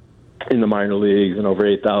that in the minor leagues in over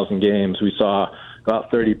 8,000 games, we saw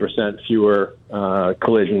about 30% fewer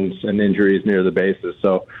collisions and injuries near the bases.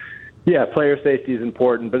 So, yeah, player safety is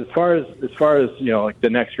important. But as far as like the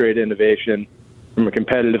next great innovation from a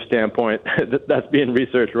competitive standpoint, that's being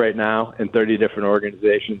researched right now in 30 different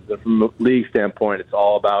organizations. And from a league standpoint, it's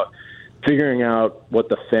all about figuring out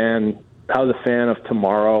how the fan of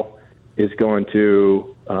tomorrow is going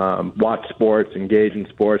to watch sports, engage in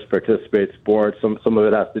sports, participate in sports. Some of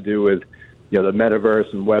it has to do with the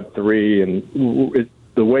metaverse and Web3, and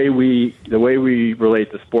the way we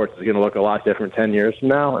relate to sports is going to look a lot different 10 years from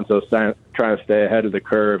now. And so trying to stay ahead of the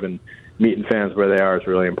curve and meeting fans where they are is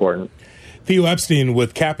really important. Theo Epstein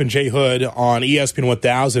with Cap and J Hood on ESPN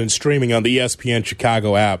 1000 and streaming on the ESPN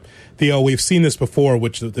Chicago app. Theo, we've seen this before,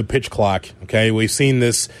 which the pitch clock, okay? We've seen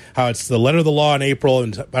this, how it's the letter of the law in April,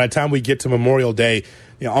 and by the time we get to Memorial Day,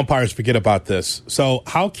 umpires forget about this. So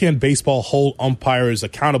how can baseball hold umpires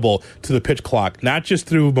accountable to the pitch clock, not just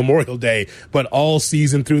through Memorial Day, but all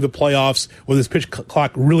season through the playoffs, where this pitch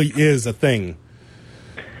clock really is a thing?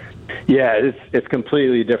 Yeah, it's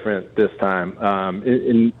completely different this time.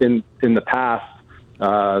 In the past,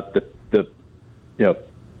 the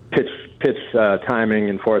pitch timing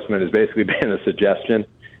enforcement has basically been a suggestion,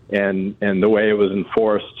 and the way it was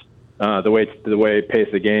enforced, the way pace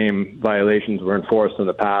of game violations were enforced in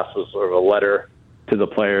the past was sort of a letter to the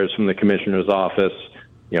players from the commissioner's office,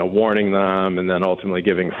 warning them, and then ultimately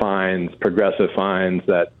giving fines, progressive fines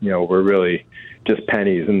that were really just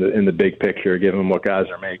pennies in the big picture, given what guys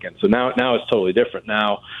are making. So now it's totally different.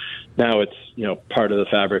 Now it's part of the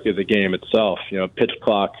fabric of the game itself. Pitch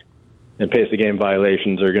clock and pace of game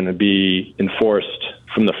violations are going to be enforced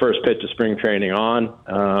from the first pitch of spring training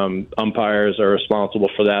on. Umpires are responsible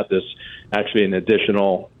for that. There's actually an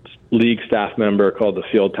additional league staff member called the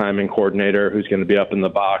field timing coordinator who's going to be up in the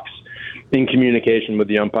box in communication with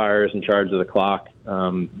the umpires in charge of the clock.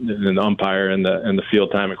 And the umpire and the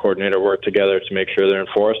field timing coordinator work together to make sure they're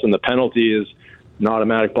enforced. And the penalty is an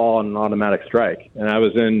automatic ball and an automatic strike. And I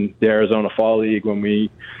was in the Arizona Fall League when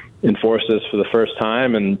we enforced this for the first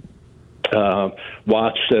time, and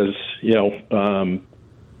watched as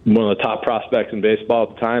one of the top prospects in baseball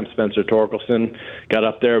at the time, Spencer Torkelson, got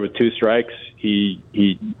up there with 2 strikes. He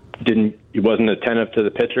wasn't attentive to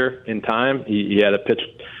the pitcher in time. He had a pitch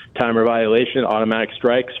timer violation, automatic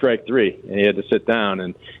strike 3, and he had to sit down,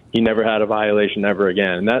 and he never had a violation ever again.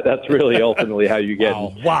 And that's really ultimately how you get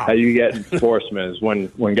how you get enforcement, is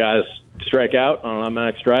when guys strike out on an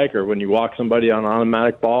automatic strike, or when you walk somebody on an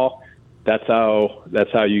automatic ball. That's how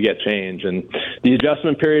you get change. And the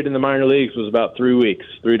adjustment period in the minor leagues was about 3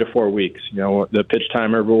 to 4 weeks. The pitch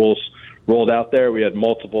timer rules rolled out there. We had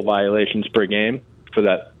multiple violations per game for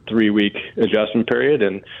that 3-week adjustment period,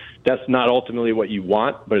 and that's not ultimately what you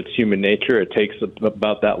want, but it's human nature. It takes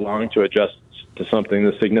about that long to adjust to something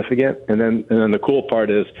that's significant. And then the cool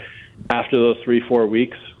part is, after those 3-4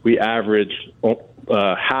 weeks, we average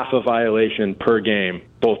half a violation per game,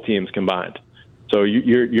 both teams combined. So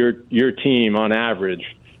your team, on average,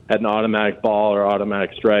 had an automatic ball or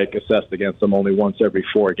automatic strike assessed against them only once every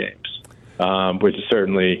 4 games. which is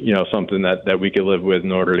certainly, something that we could live with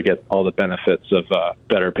in order to get all the benefits of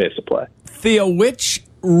better pace of play. Theo, which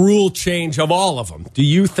rule change of all of them do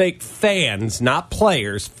you think fans, not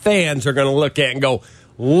players, fans are going to look at and go,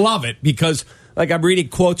 love it? Because, like, I'm reading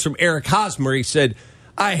quotes from Eric Hosmer. He said,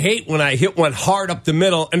 I hate when I hit one hard up the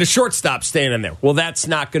middle and the shortstop standing there. Well, that's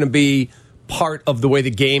not going to be part of the way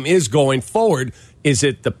the game is going forward. Is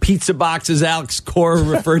it the pizza boxes Alex Cora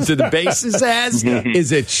referred to the bases as?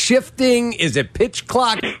 Is it shifting? Is it pitch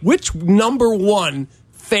clock? Which number one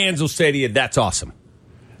fans will say to you, that's awesome?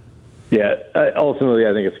 Yeah, ultimately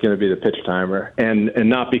I think it's going to be the pitch timer. And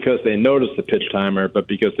not because they notice the pitch timer, but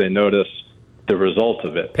because they notice the result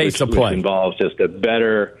of it. Pace of play. Which involves just a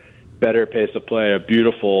better pace of play, a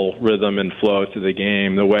beautiful rhythm and flow to the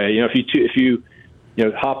game. The way, if you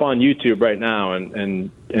hop on YouTube right now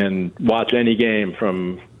and watch any game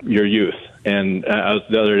from your youth. And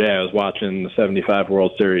the other day I was watching the 75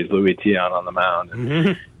 World Series, Louis Tiant on the mound.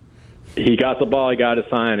 And he got the ball, he got his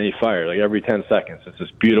sign, and he fired like every 10 seconds. It's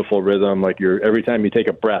this beautiful rhythm. Like every time you take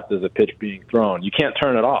a breath, there's a pitch being thrown. You can't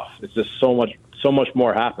turn it off. It's just so much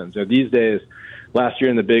more happens. These days, last year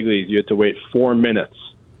in the big leagues, you had to wait 4 minutes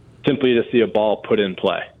simply to see a ball put in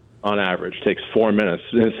play. On average, it takes 4 minutes.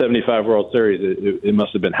 In the 75 World Series, it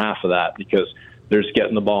must have been half of that because they're just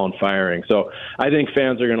getting the ball and firing. So I think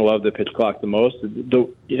fans are going to love the pitch clock the most. And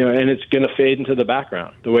it's going to fade into the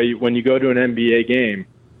background. The way when you go to an NBA game,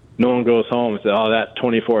 no one goes home and says, "Oh, that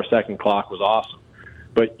 24-second clock was awesome,"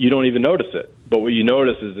 but you don't even notice it. But what you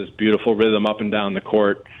notice is this beautiful rhythm up and down the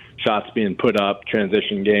court, shots being put up,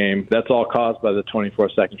 transition game. That's all caused by the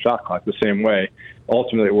 24-second shot clock. The same way.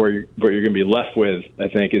 Ultimately, what you're going to be left with, I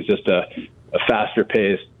think, is just a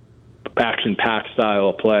faster-paced, action-packed style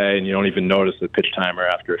of play, and you don't even notice the pitch timer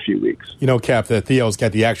after a few weeks. Cap, that Theo's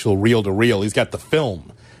got the actual reel-to-reel. He's got the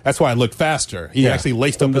film. That's why it looked faster. He actually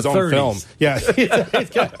laced up his own 30s. film. Yeah,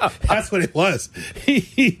 that's what it was.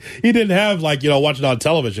 He didn't have, watching on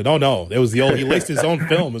television. Oh, no. It was he laced his own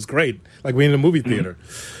film. It was great, like being in a movie theater.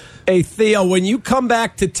 Hey, Theo, when you come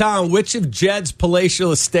back to town, which of Jed's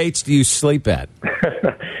palatial estates do you sleep at?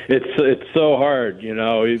 It's so hard,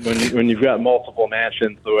 when you've got multiple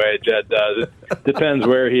mansions the way Jed does. It depends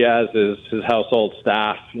where he has his household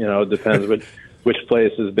staff. Depends which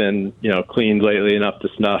place has been cleaned lately and up to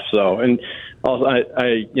snuff. So, and also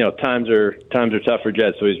times are tough for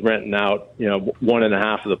Jed, so he's renting out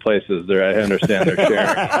 1.5 of the places there. I understand they're sharing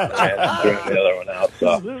and throwing the other one out.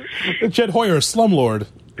 So Jed Hoyer, slumlord.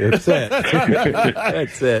 That's it.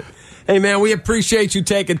 That's it. Hey, man, we appreciate you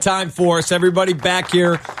taking time for us. Everybody back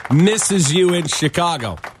here misses you in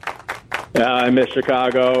Chicago. Yeah, I miss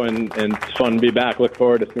Chicago, and it's fun to be back. Look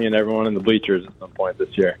forward to seeing everyone in the bleachers at some point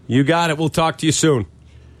this year. You got it. We'll talk to you soon.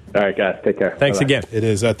 All right, guys. Take care. Thanks Bye-bye. again. It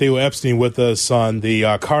is Theo Epstein with us on the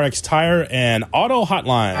CarX Tire and Auto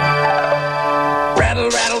Hotline. Rattle,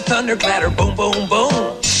 rattle, thunder, clatter, boom, boom,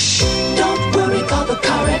 boom. Don't worry, call the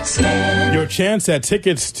CarX man. Your chance at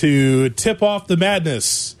tickets to Tip Off the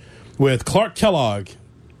Madness with Clark Kellogg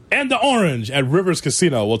and the Orange at Rivers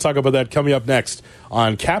Casino. We'll talk about that coming up next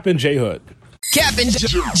on Cap and J Hood. Cap and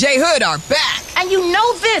J Hood are back. And you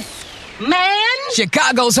know this, man.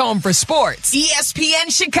 Chicago's home for sports. ESPN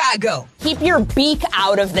Chicago. Keep your beak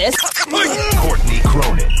out of this. Courtney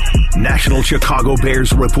Cronin, National Chicago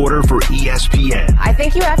Bears reporter for ESPN. I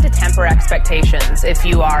think you have to temper expectations if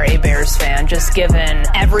you are a Bears fan, just given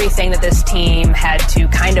everything that this team had to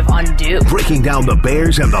kind of undo. Breaking down the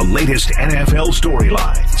Bears and the latest NFL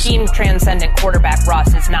storylines. Team transcendent quarterback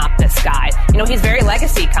Russ is not this guy. He's very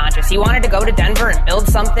legacy conscious. He wanted to go to Denver and build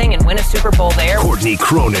something and win a Super Bowl there. Courtney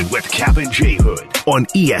Cronin with Cap and J Hood on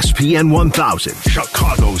ESPN 1000,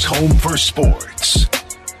 Chicago's home for sports.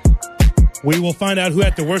 We will find out who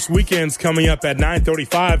had the worst weekends coming up at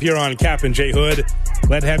 9:35 here on Cap and J Hood.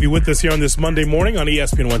 Glad to have you with us here on this Monday morning on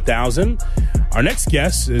ESPN 1000. Our next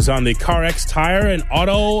guest is on the CarX Tire and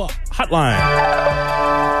Auto Hotline.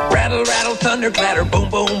 Rattle, rattle, thunder, clatter, boom,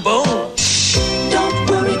 boom, boom. Don't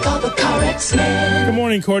worry, call the CarX man. Good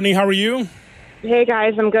morning, Courtney. How are you? Hey,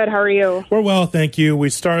 guys. I'm good. How are you? We're well, thank you. We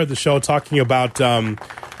started the show talking about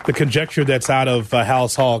the conjecture that's out of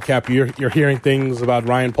Hal's Hall. Cap, you're hearing things about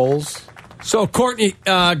Ryan Poles? So, Courtney,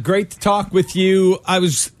 great to talk with you. I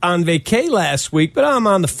was on vacay last week, but I'm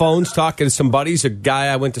on the phones talking to some buddies. A guy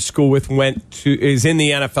I went to school with is in the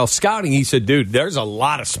NFL scouting. He said, dude, there's a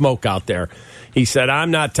lot of smoke out there. He said, I'm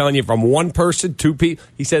not telling you from one person, two people.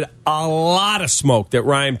 He said, a lot of smoke that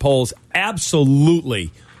Ryan Poles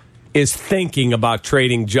absolutely is thinking about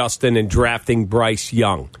trading Justin and drafting Bryce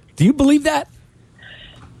Young. Do you believe that?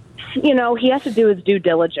 He has to do his due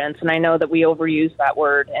diligence, and I know that we overuse that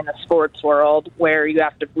word in the sports world where you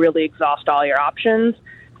have to really exhaust all your options.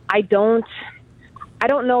 I don't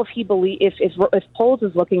know if if Poles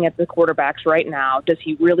is looking at the quarterbacks right now, does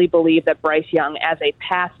he really believe that Bryce Young as a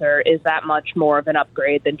passer is that much more of an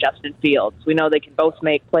upgrade than Justin Fields? We know they can both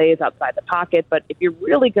make plays outside the pocket, but if you're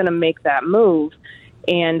really going to make that move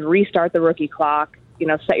and restart the rookie clock,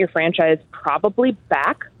 set your franchise probably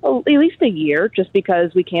back at least a year, just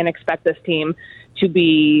because we can't expect this team to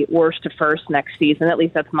be worst to first next season. At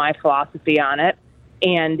least that's my philosophy on it.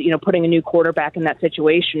 And, putting a new quarterback in that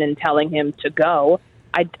situation and telling him to go,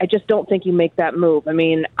 I just don't think you make that move. I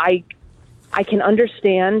mean, I can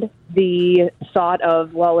understand the thought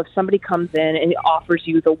of, well, if somebody comes in and offers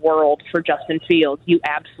you the world for Justin Fields, you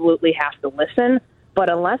absolutely have to listen. But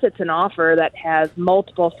unless it's an offer that has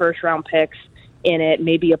multiple first-round picks in it,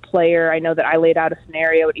 maybe a player. I know that I laid out a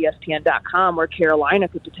scenario at ESPN.com where Carolina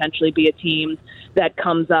could potentially be a team that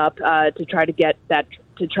comes up to try to get that,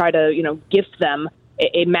 to try to, gift them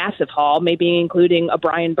a massive haul, maybe including a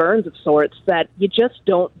Brian Burns of sorts, that you just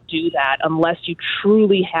don't do that unless you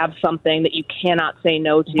truly have something that you cannot say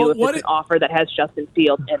no to if it's an offer that has Justin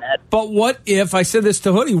Fields in it. But what if, I said this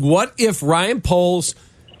to Hoodie, what if Ryan Poles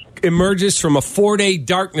emerges from a 4-day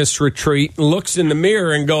darkness retreat, looks in the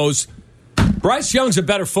mirror and goes, Bryce Young's a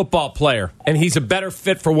better football player, and he's a better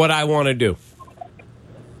fit for what I want to do?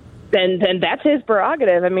 Then that's his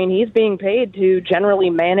prerogative. I mean, he's being paid to generally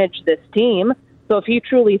manage this team. So if he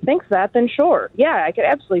truly thinks that, then sure. Yeah, I could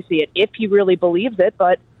absolutely see it if he really believes it.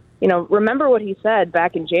 But, remember what he said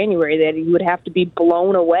back in January, that he would have to be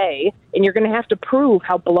blown away, and you're going to have to prove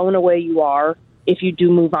how blown away you are if you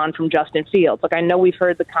do move on from Justin Fields. Like, I know we've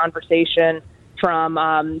heard the conversation from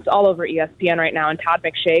it's all over ESPN right now, and Todd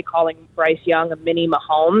McShay calling Bryce Young a mini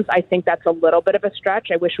Mahomes. I think that's a little bit of a stretch.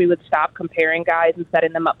 I wish we would stop comparing guys and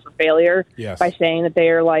setting them up for failure by saying that they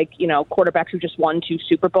are like, quarterbacks who just won 2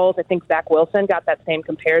 Super Bowls. I think Zach Wilson got that same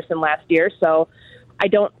comparison last year. So I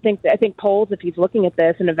think Poles, if he's looking at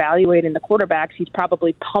this and evaluating the quarterbacks, he's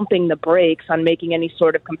probably pumping the brakes on making any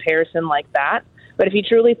sort of comparison like that. But if he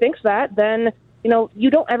truly thinks that, then you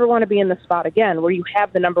don't ever want to be in the spot again where you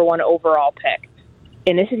have the number 1 overall pick.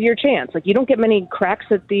 And this is your chance. Like, you don't get many cracks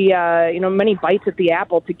at the, many bites at the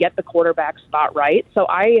apple to get the quarterback spot right. So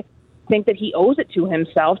I think that he owes it to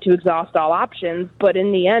himself to exhaust all options. But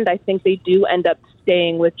in the end, I think they do end up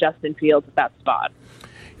staying with Justin Fields at that spot.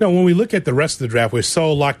 When we look at the rest of the draft, we're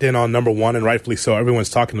so locked in on number 1, and rightfully so. Everyone's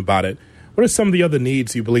talking about it. What are some of the other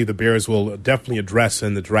needs you believe the Bears will definitely address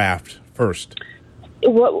in the draft first?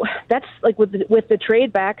 Well, that's like with the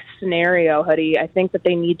trade back scenario, Hoodie. I think that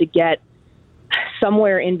they need to get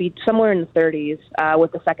somewhere in the 30s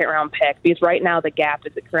with the second round pick, because right now the gap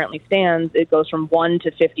as it currently stands, it goes from 1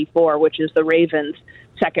 to 54, which is the Ravens'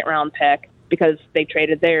 second round pick, because they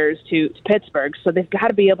traded theirs to Pittsburgh. So they've got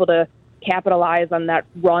to be able to capitalize on that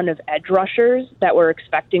run of edge rushers that we're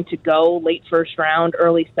expecting to go late first round,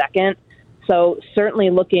 early second. So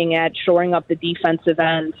certainly looking at shoring up the defensive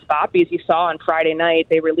end spot, because you saw on Friday night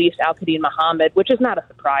they released Al-Qadim Muhammad, which is not a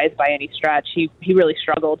surprise by any stretch. He really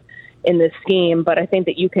struggled in this scheme, but I think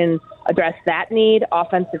that you can address that need,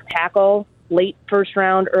 offensive tackle, late first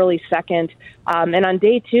round, early second. And on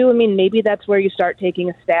day 2, I mean, maybe that's where you start taking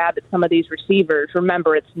a stab at some of these receivers.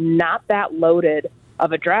 Remember, it's not that loaded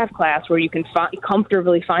of a draft class where you can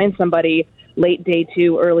comfortably find somebody late day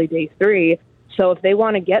 2, early day 3. So if they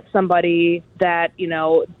want to get somebody that,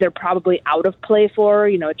 they're probably out of play for,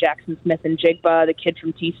 Jackson Smith and Jigba, the kid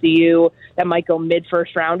from TCU, that might go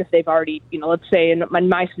mid-first round if they've already, let's say in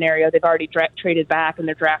my scenario, they've already traded back and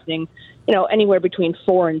they're drafting, anywhere between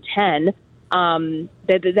 4 and 10.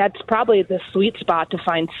 That's probably the sweet spot to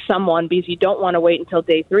find someone, because you don't want to wait until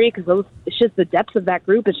day 3, because it's just the depth of that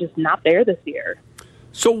group is just not there this year.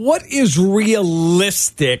 So what is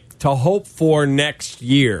realistic to hope for next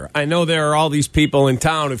year? I know there are all these people in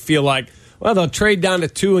town who feel like, well, they'll trade down to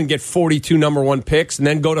 2 and get 42 number 1 picks, and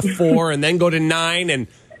then go to 4 and then go to 9, and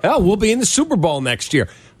we'll be in the Super Bowl next year.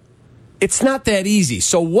 It's not that easy.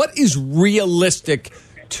 So what is realistic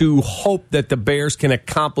to hope that the Bears can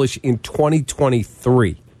accomplish in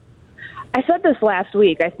 2023? I said this last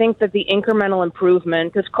week. I think that the incremental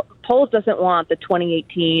improvement, because Poles doesn't want the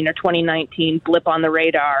 2018 or 2019 blip on the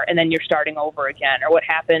radar and then you're starting over again, or what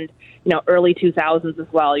happened, early 2000s as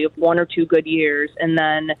well. You have 1 or 2 good years, and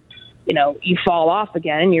then, you fall off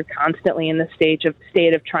again, and you're constantly in the state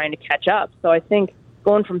of trying to catch up. So I think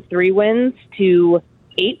going from 3 wins to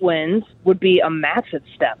 8 wins would be a massive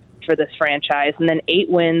step for this franchise, and then 8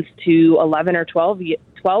 wins to 11 or 12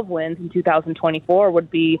 wins in 2024 would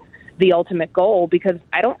be the ultimate goal, because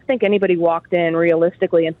I don't think anybody walked in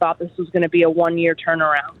realistically and thought this was going to be a one-year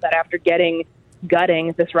turnaround, that after gutting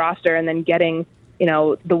this roster and then getting,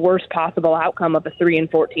 the worst possible outcome of a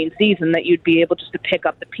 3-14 season, that you'd be able just to pick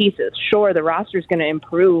up the pieces. Sure, the roster's going to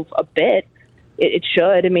improve a bit. It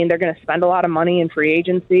should. I mean, they're going to spend a lot of money in free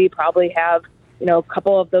agency, probably have, a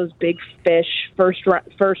couple of those big fish,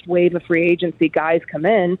 first wave of free agency guys come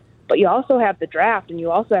in. But you also have the draft, and you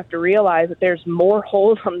also have to realize that there's more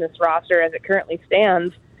holes on this roster as it currently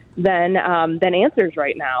stands than answers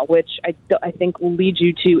right now, which I think will lead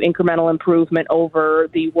you to incremental improvement over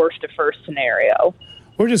the worst of first scenario.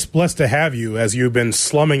 We're just blessed to have you, as you've been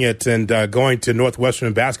slumming it and going to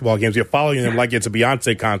Northwestern basketball games. You're following them like it's a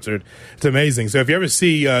Beyonce concert. It's amazing. So if you ever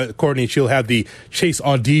see Courtney, she'll have the Chase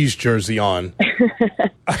Audige jersey on.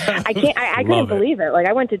 I can't believe it. Like,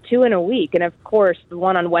 I went to 2 in a week, and of course the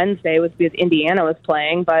one on Wednesday was because Indiana was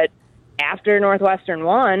playing, but after Northwestern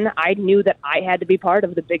won, I knew that I had to be part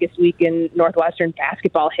of the biggest week in Northwestern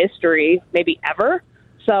basketball history, maybe ever.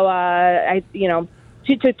 So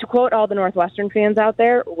to quote all the Northwestern fans out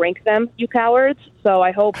there, rank them, you cowards. So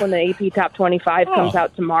I hope when the AP Top 25 comes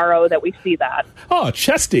out tomorrow that we see that. Oh,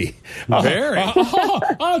 Chesty. Very.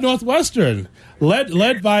 Northwestern.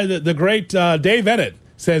 Led by the great Dave Ennett.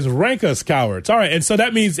 Says, rank us, cowards. All right, and so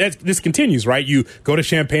that means this continues, right? You go to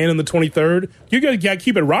Champaign on the 23rd. You got to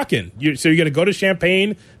keep it rocking. So you're going to go to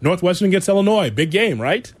Champaign, Northwestern against Illinois. Big game,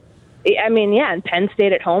 right? I mean, yeah, and Penn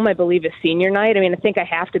State at home, I believe, is senior night. I mean, I think I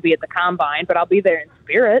have to be at the Combine, but I'll be there in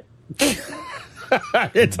spirit.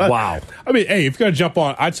 Wow. I mean, hey, if you're going to jump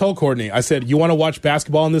on, I told Courtney, I said, you want to watch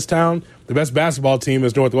basketball in this town? The best basketball team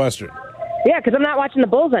is Northwestern. Yeah, because I'm not watching the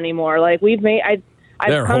Bulls anymore. Like,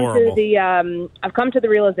 I've come to the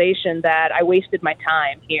realization that I wasted my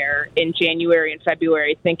time here in January and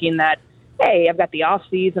February thinking that, hey, I've got the off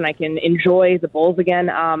season, I can enjoy the Bulls again.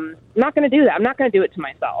 I'm not going to do that. I'm not going to do it to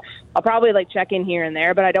myself. I'll probably check in here and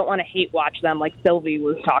there, but I don't want to hate watch them like Sylvie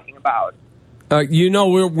was talking about.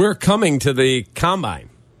 We're coming to the Combine.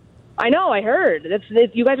 I know. I heard.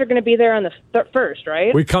 You guys are going to be there on the 1st,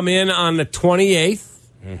 right? We come in on the 28th.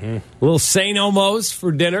 Mm-hmm. A little St. Elmo's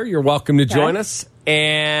for dinner. You're welcome to join us.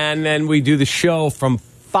 And then we do the show from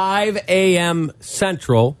 5 a.m.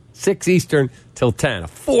 Central, 6 Eastern, till 10. A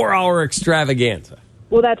 4-hour extravaganza.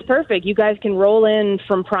 Well, that's perfect. You guys can roll in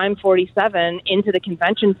from Prime 47 into the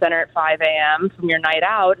convention center at 5 a.m. from your night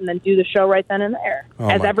out and then do the show right then and there,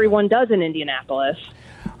 as everyone does in Indianapolis.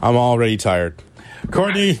 I'm already tired.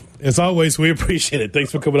 Courtney, as always, we appreciate it.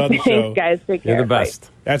 Thanks for coming on the show. Thanks, guys. Take care. You're the best. Bye.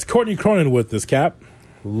 That's Courtney Cronin with us, Cap.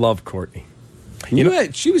 Love Courtney.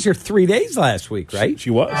 She was here 3 days last week, right? She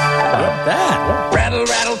was. How about that? Rattle,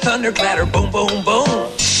 rattle, thunder, clatter, boom, boom, boom.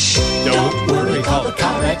 Don't worry, call the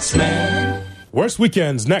Corex Man. Worst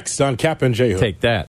weekends next on Cap and J Hood. Take that.